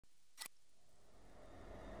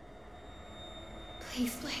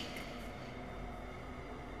Please, Blake.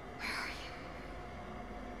 Where are you?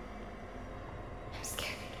 I'm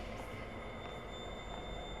scared.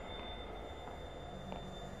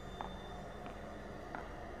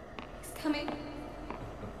 He's coming.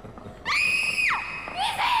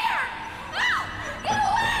 He's here! No! Get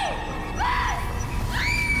away!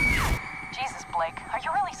 Jesus, Blake, are you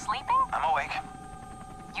really sleeping? I'm awake.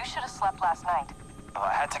 You should have slept last night. Well,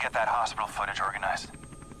 I had to get that hospital footage organized.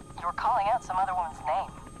 You were calling out some other woman's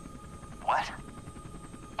name. What?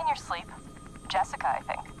 In your sleep. Jessica, I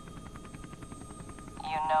think.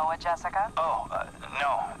 You know a Jessica? Oh,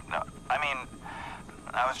 no. I mean,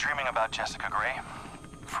 I was dreaming about Jessica Gray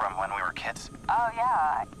from when we were kids. Oh,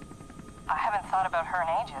 yeah. I haven't thought about her in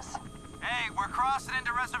ages. Hey, we're crossing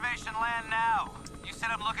into reservation land now. You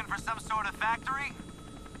said I'm looking for some sort of factory?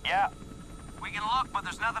 Yeah, We can look, but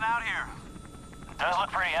there's nothing out here. it does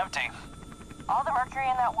look pretty empty. All the mercury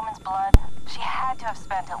in that woman's blood, she had to have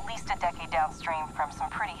spent at least a decade downstream from some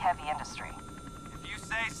pretty heavy industry. If you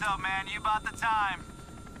say so, man, you bought the time.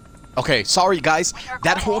 Okay, sorry guys.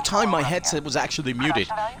 That whole time my headset was actually muted,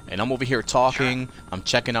 and I'm over here talking. I'm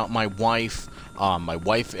checking out my wife. My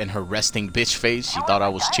wife and her resting bitch face. She thought I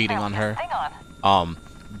was cheating on her.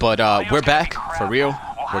 But we're back for real.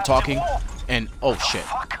 We're talking, and oh shit,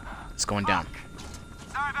 it's going down.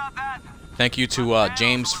 Sorry about that. Thank you to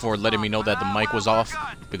James for letting me know that the mic was off,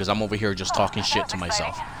 because I'm over here just talking shit to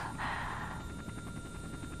myself.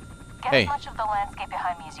 Get Hey. as much of the landscape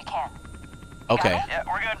behind me as you can. Okay. Yeah,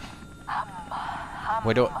 we're good.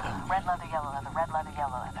 Where do Red leather, yellow leather, red leather,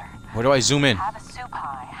 yellow leather. where do I zoom in? Have a soup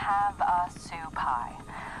pie. Have a soup pie.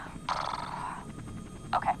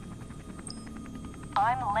 Okay.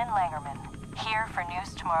 I'm Lynn Langerman, here for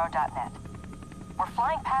newstomorrow.net. We're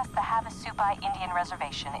flying past the Havasupai Indian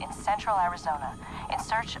Reservation in central Arizona in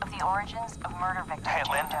search of the origins of murder victim Hey,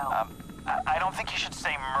 Lynn, Jane Doe. I don't think you should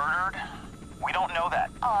say murdered. We don't know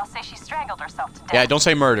that. Oh, I'll say she strangled herself to death. Yeah, don't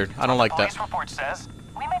say murdered. I don't like Police that. report says.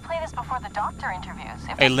 We may play this before the doctor interviews.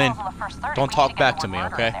 If Hey, this Lynn, falls on the first 30, don't we talk should get back the to word me,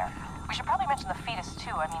 murder okay? in there. We should probably mention the fetus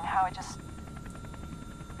too. I mean, how it just...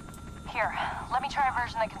 Here, let me try a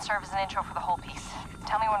version that can serve as an intro for the whole piece.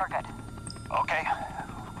 Tell me when we're good. Okay,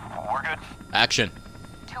 we're good. Action.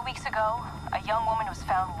 2 weeks ago, a young woman was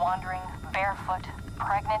found wandering, barefoot,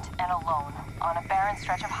 pregnant, and alone on a barren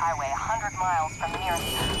stretch of highway 100 miles from the nearest...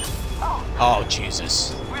 Oh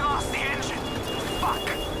Jesus. We lost the engine. Fuck.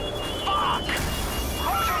 Fuck.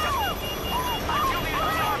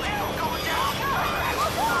 Going down.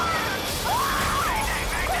 Mayday,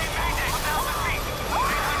 mayday, mayday. 1,000 feet.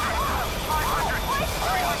 800, 500,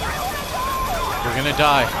 300. We're gonna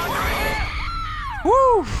die.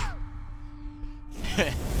 Woo!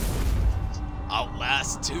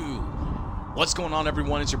 Outlast 2. What's going on,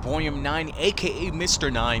 everyone? It's your boy M9, aka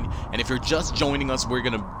Mr. 9, and if you're just joining us, we're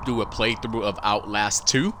gonna do a playthrough of Outlast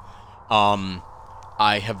 2.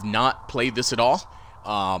 I have not played this at all.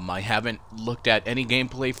 I haven't looked at any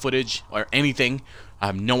gameplay footage or anything. I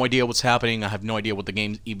have no idea what's happening. I have no idea what the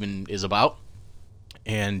game even is about.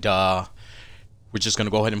 And we're just gonna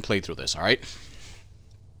go ahead and play through this, alright?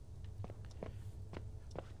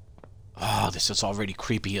 Oh, this is already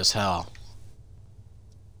creepy as hell.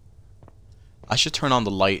 I should turn on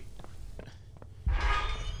the light.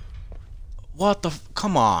 What the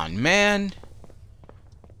come on, man.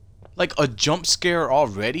 Like a jump scare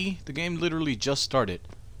already? The game literally just started.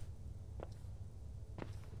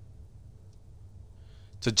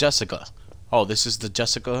 To Jessica. Oh, this is the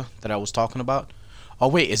Jessica that I was talking about? Oh,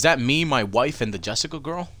 wait, is that me, my wife, and the Jessica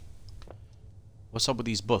girl? What's up with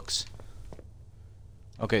these books?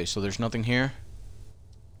 Okay, so there's nothing here.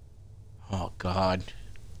 Oh, God.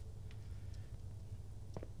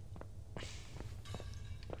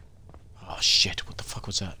 Oh, shit. What the fuck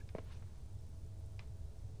was that?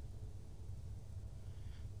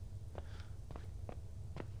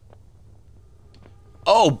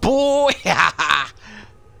 Oh, boy!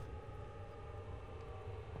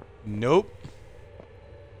 Nope.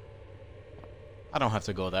 I don't have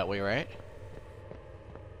to go that way, right?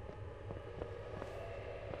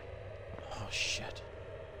 Oh, shit.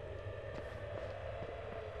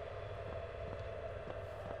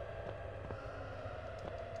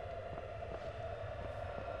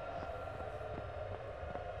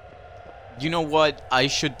 You know what? I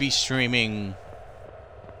should be streaming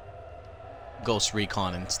Ghost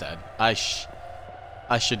Recon instead. I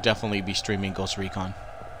should definitely be streaming Ghost Recon.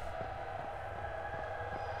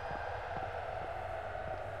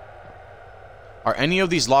 Are any of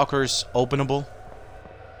these lockers openable?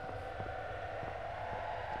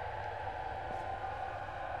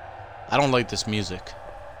 I don't like this music.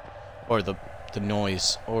 Or the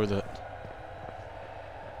noise. Or the...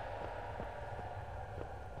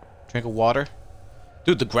 Drink of water.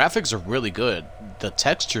 Dude, the graphics are really good. The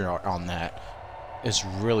texture on that is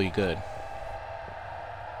really good.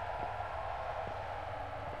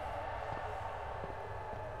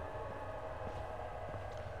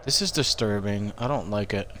 This is disturbing. I don't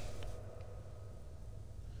like it.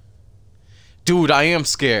 Dude, I am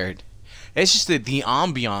scared. It's just that the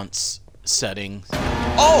ambiance settings.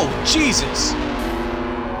 Oh, Jesus!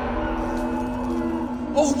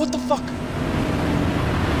 Oh, what the fuck?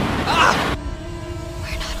 Ah!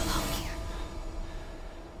 We're not alone here.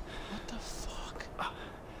 What the fuck?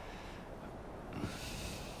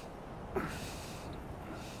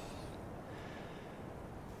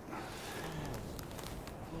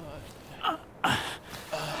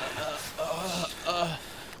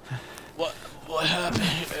 What happened?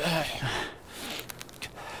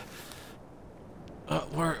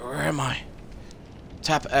 Where am I?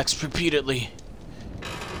 Tap X repeatedly.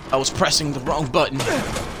 I was pressing the wrong button.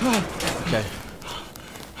 Okay.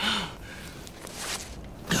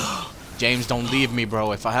 James, don't leave me,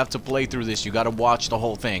 bro. If I have to play through this, you gotta watch the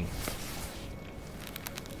whole thing.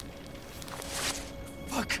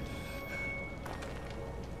 Fuck.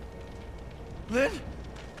 Lynn?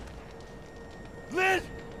 Lynn?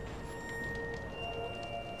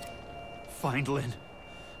 Find Lynn.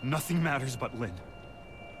 Nothing matters but Lynn.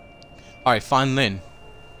 Alright, find Lynn.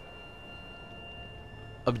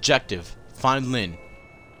 Objective. Find Lynn.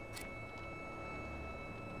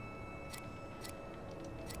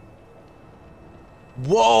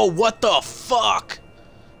 Whoa, what the fuck?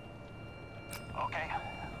 Okay.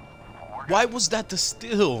 Why was that the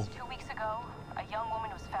still? 2 weeks ago, a young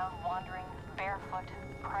woman was found wandering, barefoot,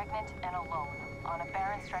 pregnant, and alone on a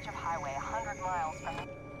barren stretch of highway 100 miles from the...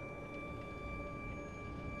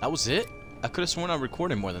 That was it? I could have sworn I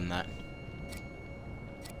recorded more than that.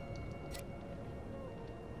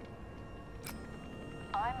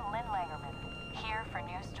 I'm Lynn Langerman, here for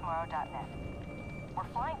newstomorrow.net. We're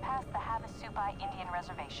flying past the Havasupai Indian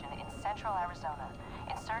Reservation in central Arizona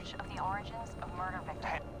in search of the origins of murder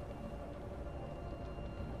victims.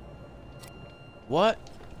 What?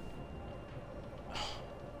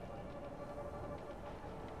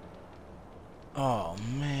 Oh,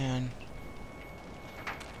 man.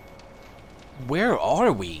 Where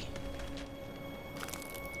are we?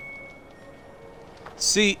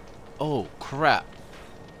 See, oh crap.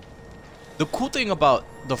 The cool thing about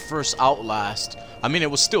the first Outlast, I mean,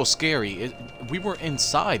 it was still scary. We were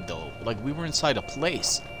inside though. Like, we were inside a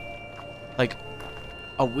place. Like,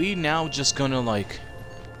 are we now just gonna like...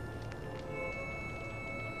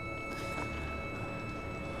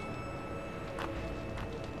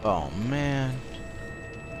 Oh man.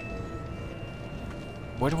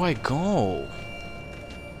 Where do I go?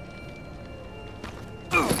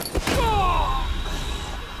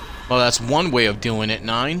 Well, that's one way of doing it,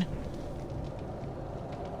 9.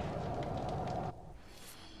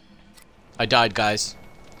 I died, guys.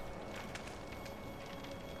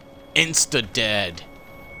 Insta-dead.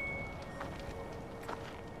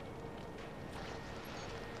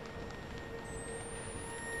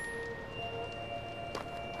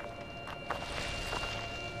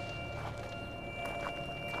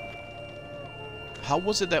 How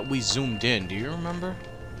was it that we zoomed in? Do you remember?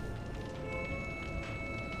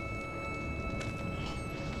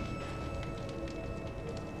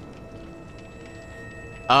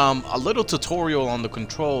 A little tutorial on the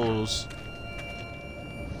controls.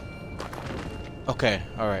 Okay,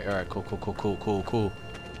 alright, cool. Cool.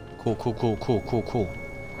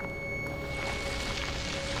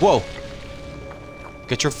 Whoa!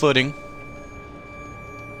 Get your footing.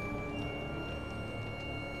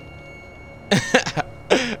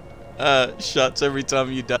 Shots every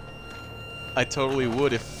time you die. I totally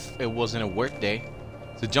would if it wasn't a work day.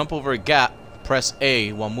 To jump over a gap, press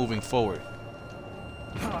A while moving forward.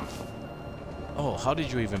 Oh, how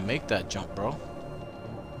did you even make that jump, bro?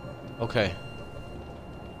 Okay.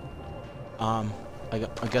 I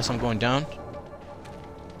guess I'm going down.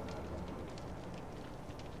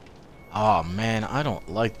 Oh man, I don't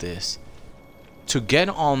like this. To get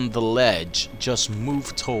on the ledge, just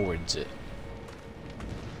move towards it.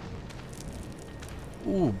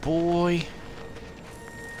 Ooh, boy.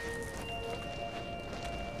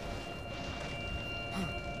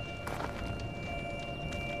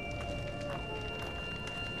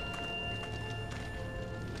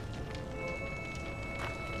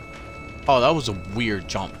 Oh, that was a weird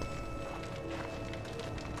jump.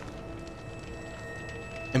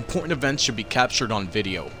 Important events should be captured on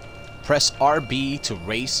video. Press RB to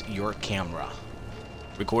race your camera.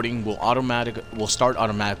 Recording will start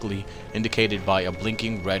automatically, indicated by a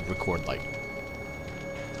blinking red record light.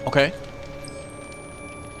 Okay.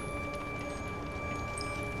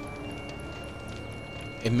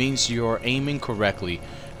 It means you're aiming correctly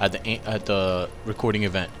at the recording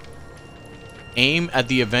event. Aim at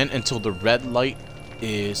the event until the red light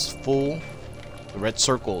is full. The red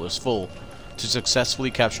circle is full to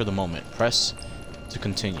successfully capture the moment. Press to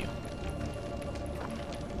continue.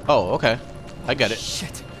 Oh, okay. I get it.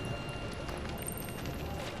 Shit.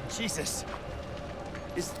 Jesus.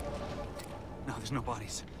 No, there's no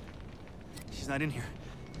bodies. She's not in here.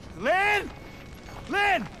 Lynn!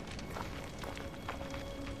 Lynn!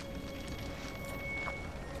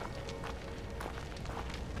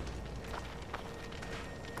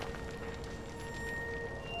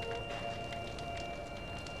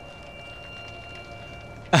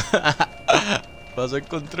 Paso el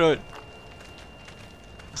control.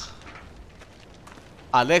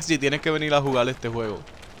 Alexi, tienes que venir a jugar este juego.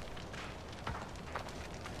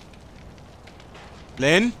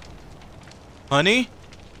 Lynn? Honey?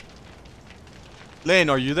 Lynn,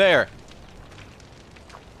 are you there?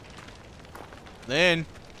 Lynn?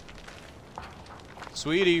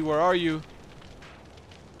 Sweetie, where are you?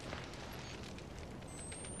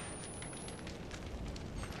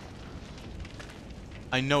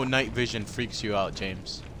 I know night vision freaks you out,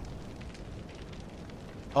 James.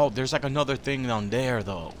 Oh, there's like another thing down there,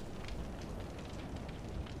 though.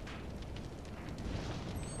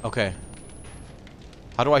 Okay.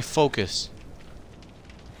 How do I focus?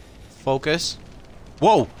 Focus?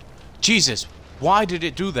 Whoa! Jesus! Why did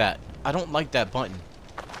it do that? I don't like that button.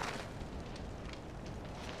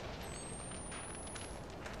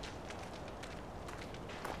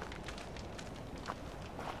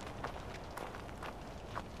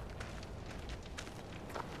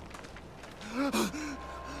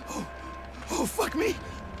 Oh, fuck me!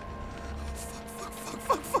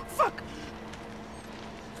 Fuck!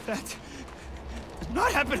 That did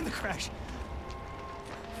not happen in the crash.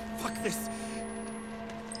 Fuck this.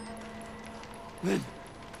 Lynn.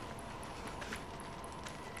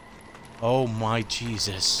 Oh my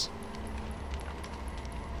Jesus.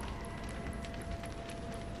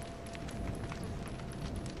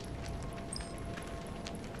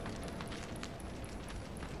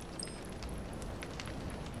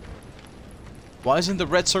 Why isn't the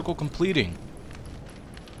red circle completing?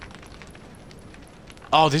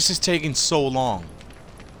 Oh, this is taking so long.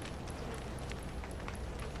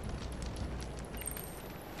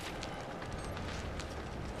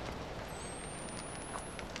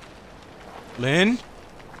 Lynn?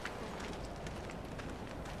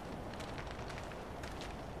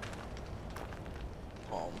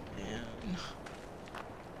 Oh, man.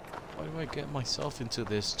 Why do I get myself into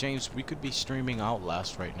this? James, we could be streaming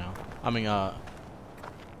Outlast right now. I mean,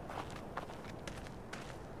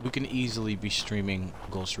 we can easily be streaming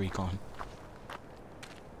Ghost Recon.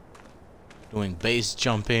 Doing base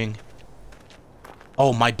jumping.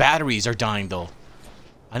 Oh, my batteries are dying, though.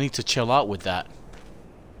 I need to chill out with that.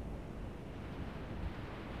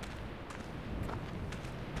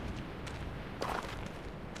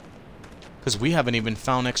 Because we haven't even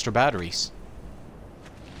found extra batteries.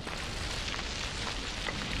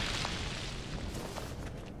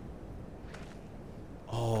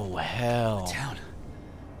 Oh, hell. The town.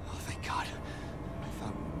 Oh, thank God. I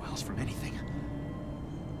thought miles from anything.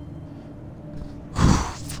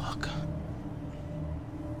 Fuck.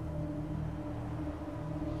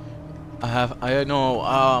 I know,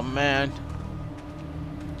 oh man.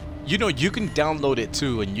 You know, you can download it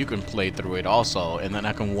too and you can play through it also, and then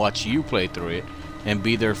I can watch you play through it and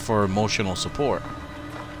be there for emotional support.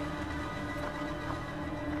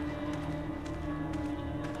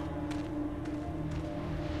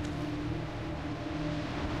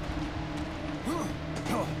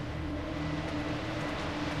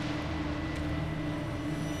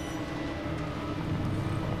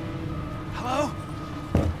 Hello?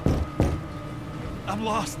 I'm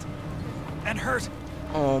lost and hurt.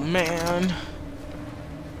 Oh man.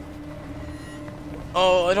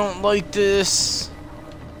 Oh, I don't like this.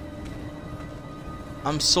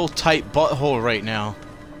 I'm so tight butthole right now.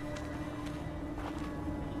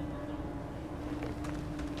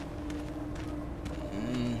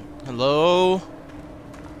 Hello?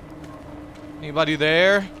 Anybody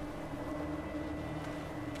there?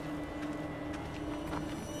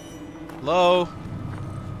 Hello?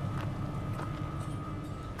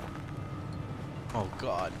 Oh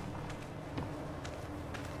God.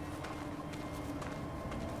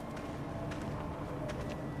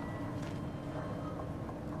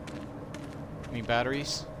 Any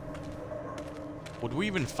batteries? Would we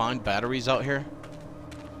even find batteries out here?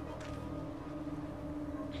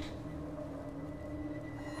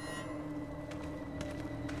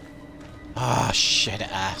 Ah, shit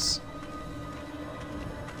ass.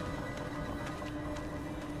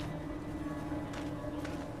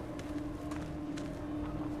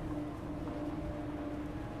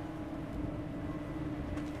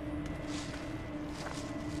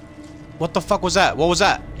 What the fuck was that? What was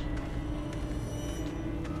that?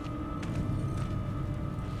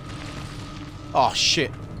 Oh,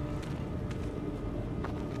 shit.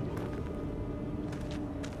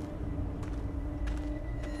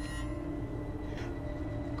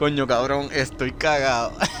 Coño, cabrón, estoy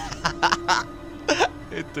cagado.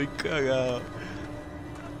 Estoy cagado.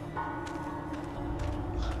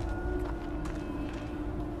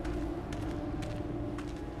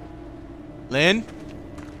 Lynn?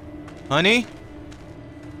 Honey?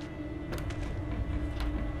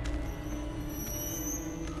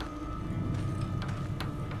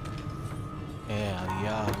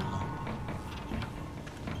 Diablo.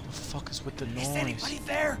 What the fuck is with the noise? Is anybody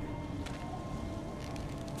there?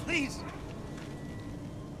 Please.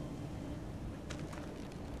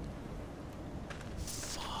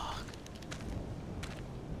 Fuck.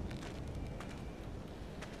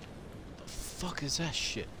 The fuck is that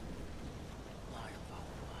shit?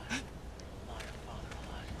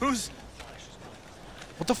 Who's...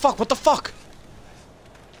 What the fuck? What the fuck?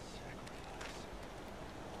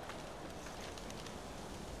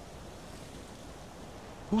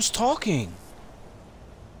 Who's talking?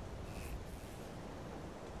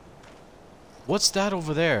 What's that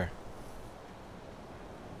over there?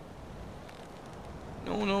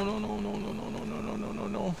 No, no, no, no, no, no, no, no, no, no, no, no,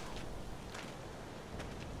 no.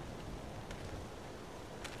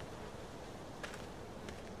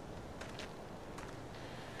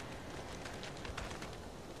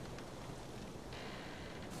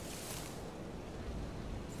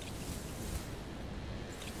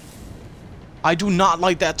 I do not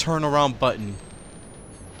like that turnaround button.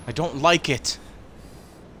 I don't like it.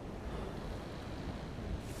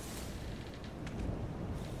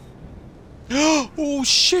 Oh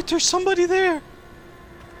shit, there's somebody there.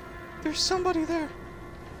 There's somebody there.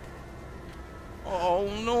 Oh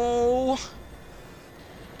no.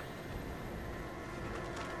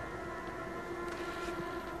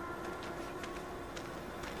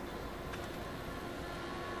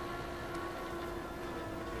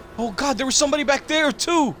 Oh god, there was somebody back there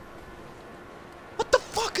too! What the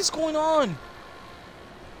fuck is going on?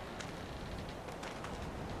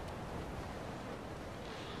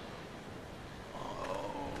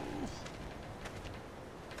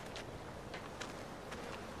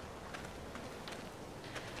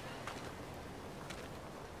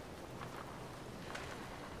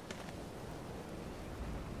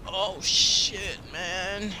 Oh shit,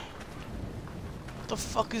 man. What the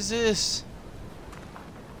fuck is this?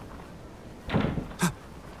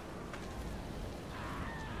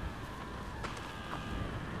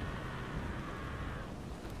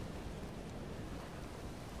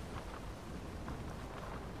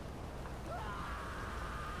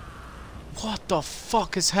 What the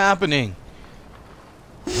fuck is happening?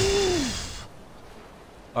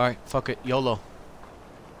 Alright, fuck it, YOLO.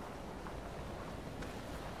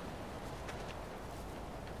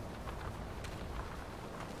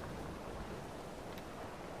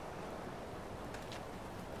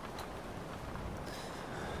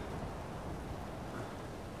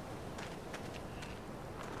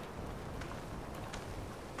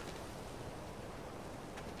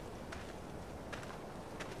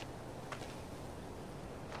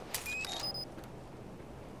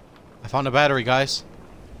 I found a battery, guys.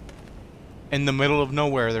 In the middle of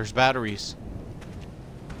nowhere, there's batteries.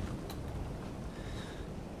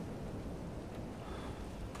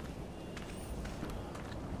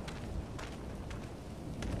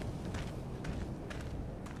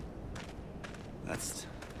 That's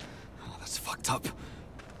fucked up.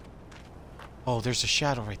 Oh, there's a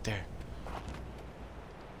shadow right there.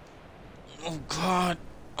 Oh god,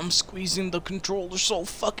 I'm squeezing the controller so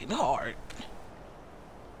fucking hard.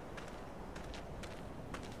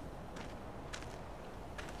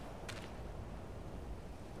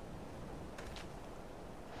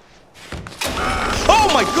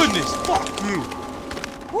 Oh my goodness! Fuck you!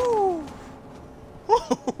 Woo!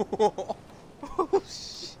 Oh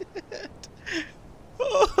shit!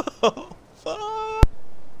 Oh fuck!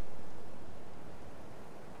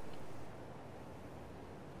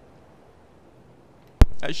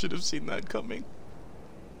 I should have seen that coming.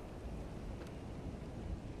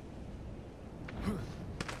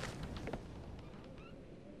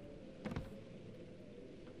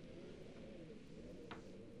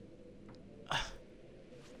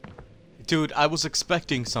 Dude, I was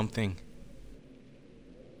expecting something.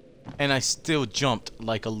 And I still jumped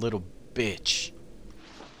like a little bitch.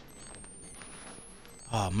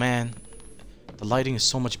 Oh man. The lighting is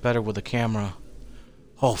so much better with the camera.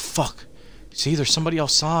 Oh fuck. See, there's somebody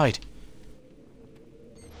outside.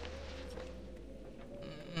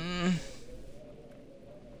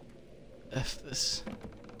 F this.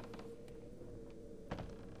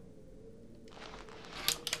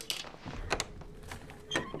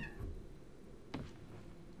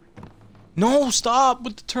 No, stop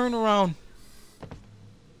with the turnaround.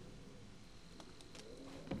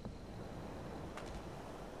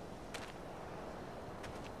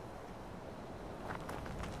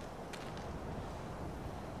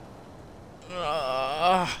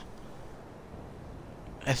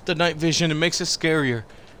 F the night vision, it makes it scarier.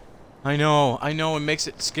 I know, it makes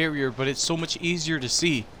it scarier, but it's so much easier to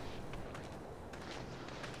see.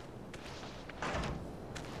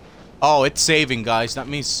 Oh, it's saving, guys. That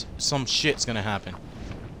means some shit's gonna happen.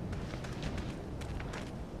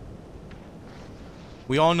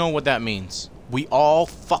 We all know what that means. We all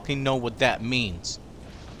fucking know what that means.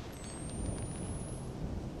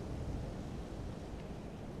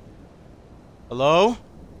 Hello?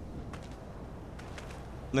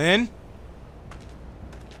 Lynn?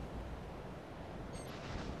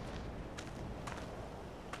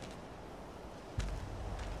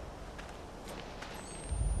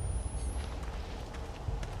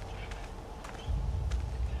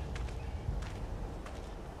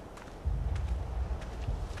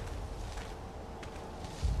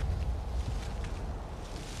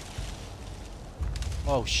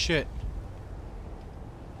 Oh shit.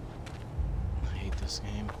 I hate this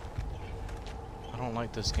game. I don't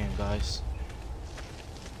like this game, guys.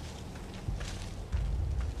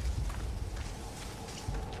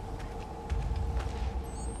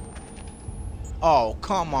 Oh,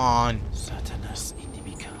 come on. Satanas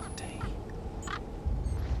indibicante.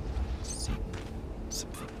 Satan.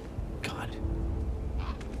 Something. God.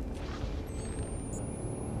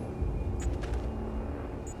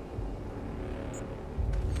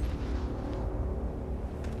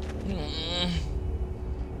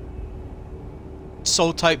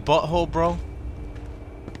 So tight butthole, bro.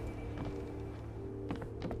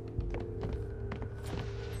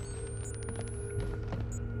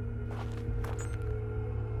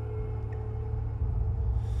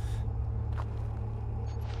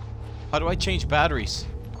 How do I change batteries?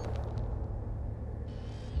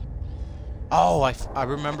 Oh, I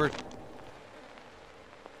remembered.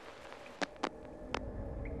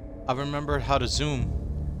 I remembered how to zoom.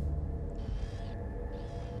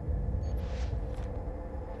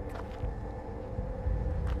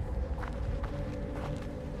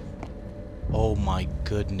 Oh my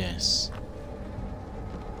goodness.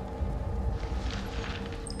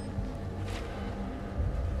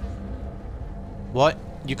 What?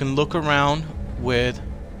 You can look around with...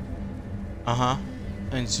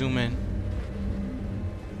 and zoom in.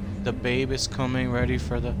 The babe is coming, ready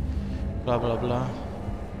for the... blah blah blah.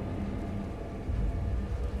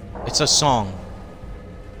 It's a song.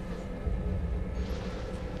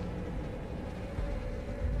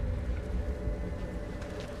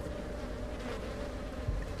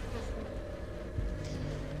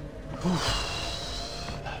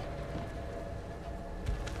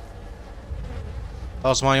 That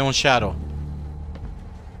was my own shadow.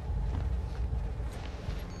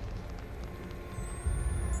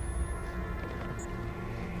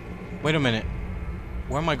 Wait a minute.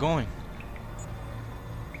 Where am I going?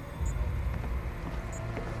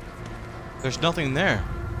 There's nothing there.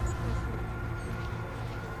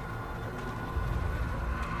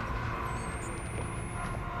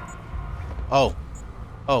 Oh.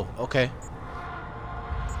 Oh, okay.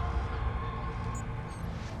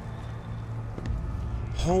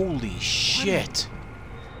 Holy shit.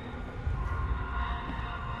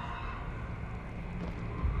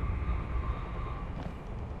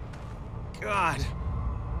 God.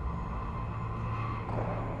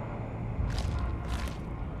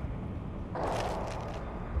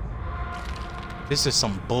 This is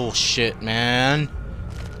some bullshit, man.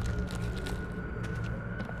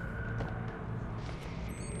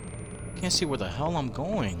 Can't see where the hell I'm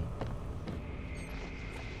going.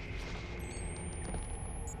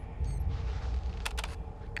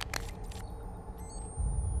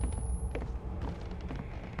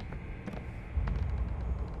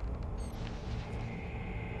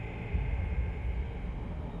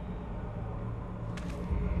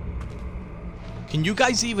 Can you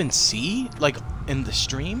guys even see, like, in the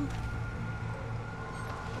stream?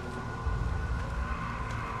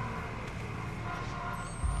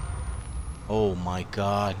 Oh my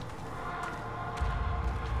god.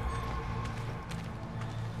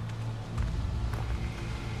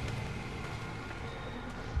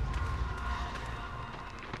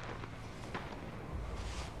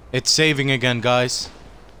 It's saving again, guys.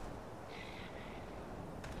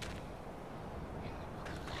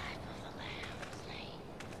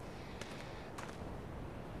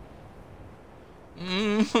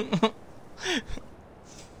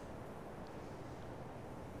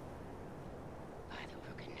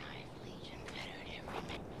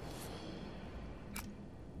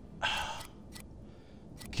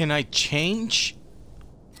 Can I change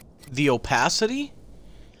the opacity?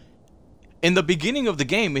 In the beginning of the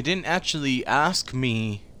game, it didn't actually ask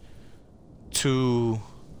me to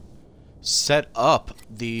set up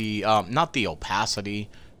the, not the opacity.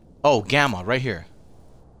 Oh, gamma, right here.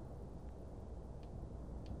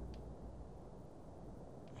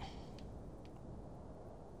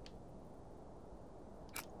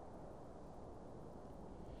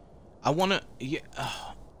 I wanna, yeah,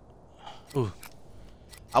 ooh.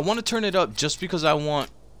 I want to turn it up just because I want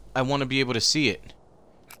to be able to see it.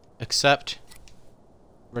 Except,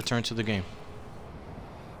 return to the game.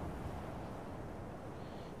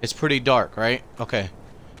 It's pretty dark, right? Okay.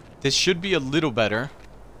 This should be a little better.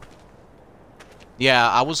 Yeah,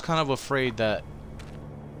 I was kind of afraid that...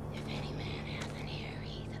 If any man hath an ear,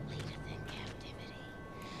 he that leadeth in captivity.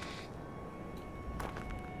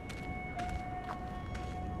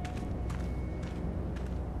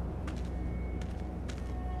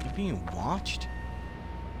 You being watched?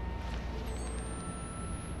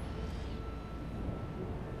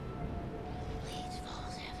 Leads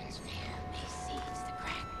falls heaven's fear, besiege the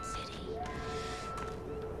cracked city.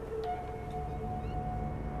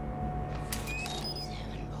 Seas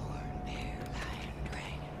heaven-born, bear, lion,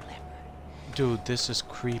 dragon, leopard. Dude, this is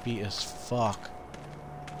creepy as fuck.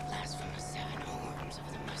 Blasphemous 7 horns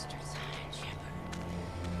of the mustard sign shepherd.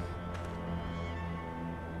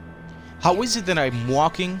 How is it that I'm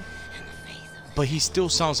walking, And the faith of but he still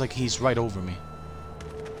sounds like he's right over me?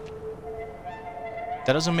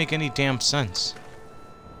 That doesn't make any damn sense.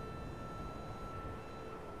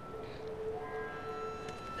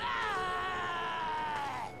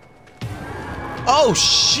 Oh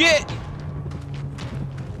shit!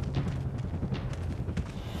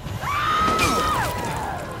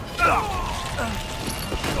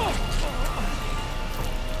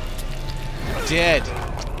 Dead.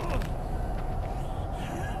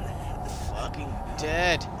 Fucking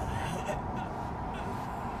dead.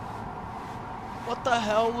 What the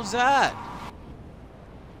hell was that?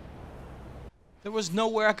 There was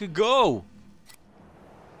nowhere I could go.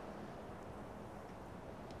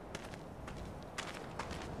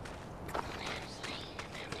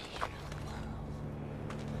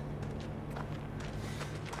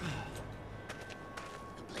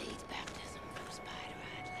 the blade's baptism for the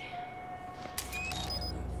spider-eyed lamb. Pillar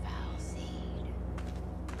of foul seed.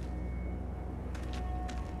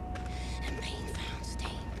 And pain found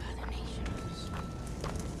stained by the nations.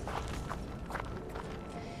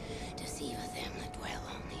 Deceiveth them that dwell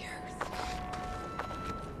on the earth.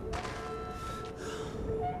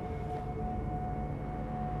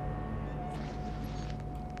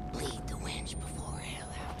 Bleed the wench before hell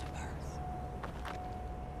after birth.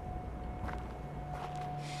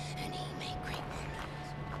 And he make great wonders.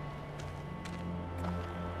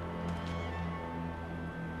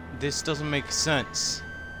 This doesn't make sense.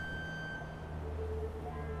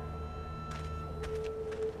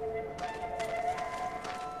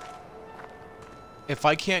 If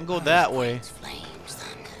I can't go that way, Flames,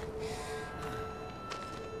 thunder.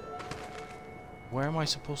 where am I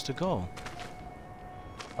supposed to go?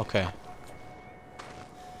 Okay.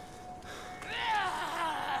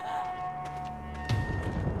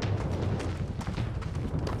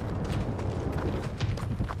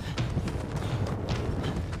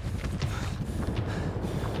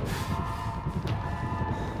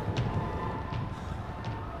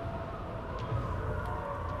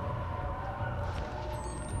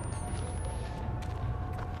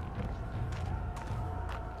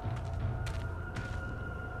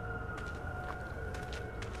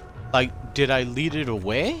 Like, did I lead it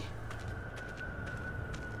away?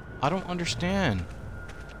 I don't understand.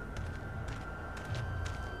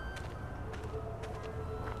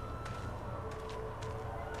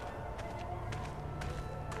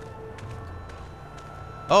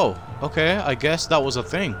 Oh, okay, I guess that was a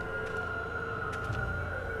thing.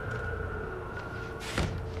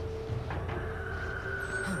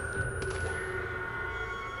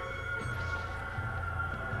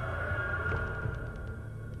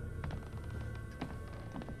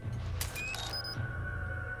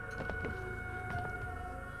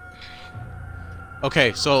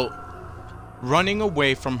 Okay, so running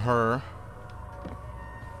away from her.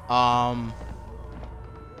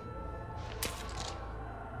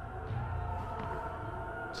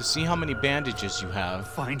 To see how many bandages you have.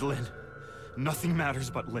 Find Lynn. Nothing matters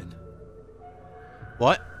but Lynn.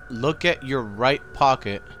 What? Look at your right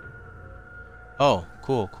pocket. Oh,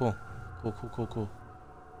 cool, cool. Cool, cool, cool, cool.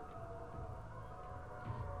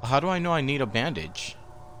 How do I know I need a bandage?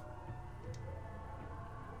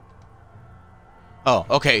 Oh,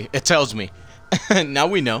 okay. It tells me. Now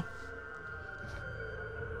we know.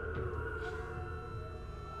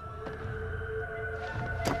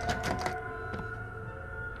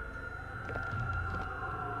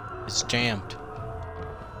 It's jammed.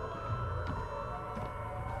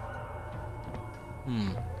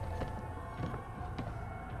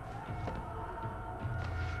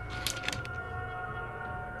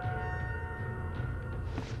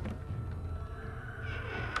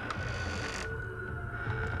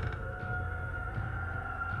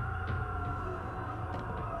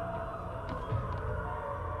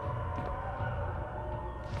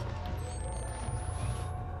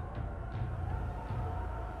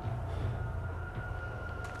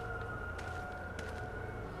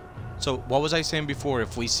 So, what was I saying before?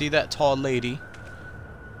 If we see that tall lady,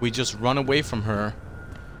 we just run away from her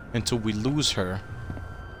until we lose her.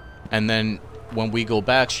 And then when we go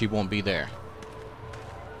back, she won't be there.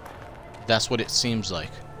 That's what it seems like.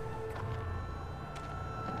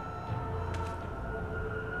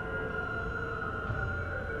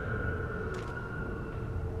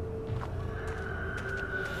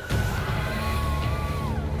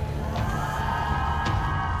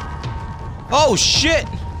 Oh, shit!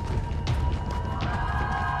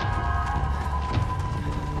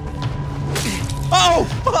 Oh,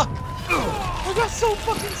 fuck! I got so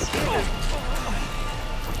fucking scared.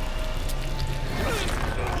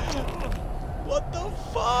 What the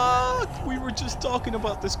fuck? We were just talking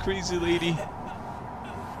about this crazy lady.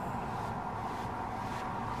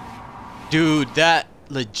 Dude, that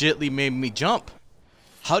legitly made me jump.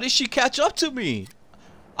 How did she catch up to me?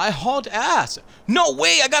 I hauled ass. No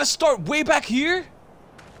way, I gotta start way back here?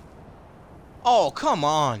 Oh, come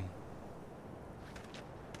on.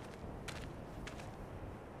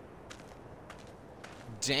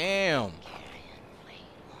 Damn.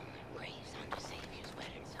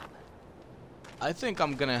 I think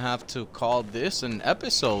I'm gonna have to call this an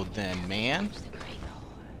episode then, man.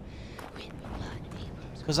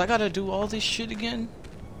 Cause I gotta do all this shit again.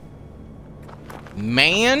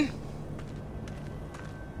 Man.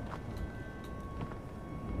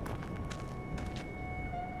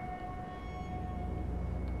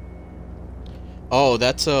 Oh,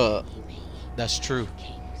 that's true.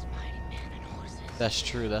 That's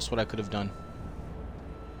true. That's what I could have done.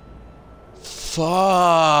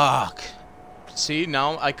 Fuck. See,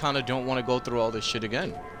 now I kind of don't want to go through all this shit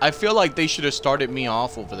again. I feel like they should have started me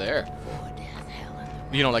off over there.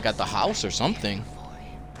 You know, like at the house or something.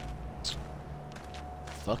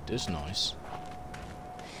 Fuck this noise.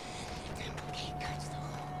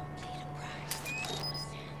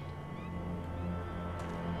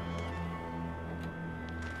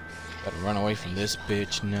 Gotta run away from this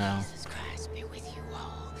bitch now.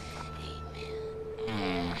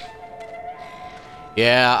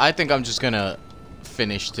 Yeah, I think I'm just gonna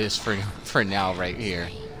finish this for now right here.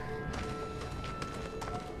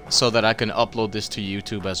 So that I can upload this to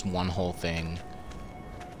YouTube as one whole thing.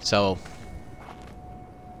 So,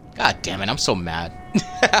 god damn it, I'm so mad.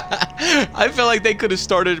 I feel like they could have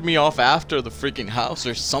started me off after the freaking house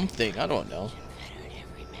or something. I don't know.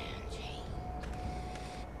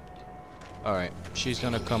 Alright, she's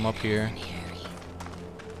gonna come up here.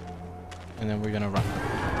 And then we're gonna run.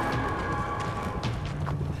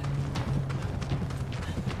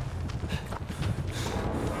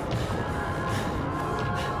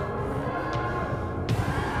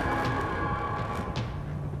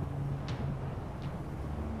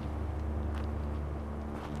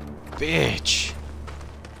 Bitch.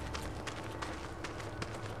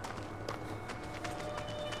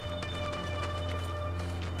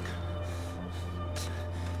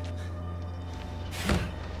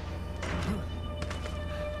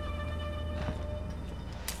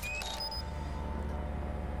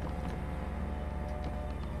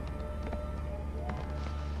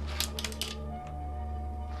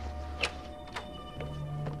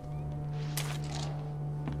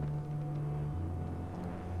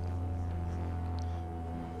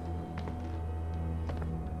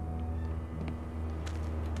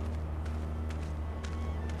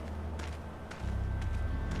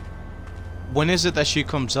 When is it that she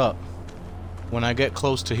comes up? When I get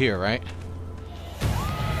close to here, right?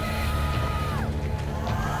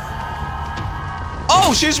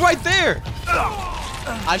 Oh, she's right there!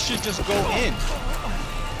 I should just go in.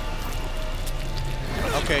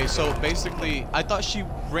 Okay, so basically, I thought she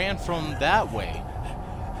ran from that way.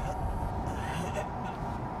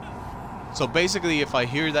 So basically, if I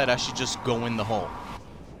hear that, I should just go in the hole.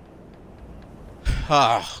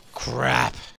 Ah, crap.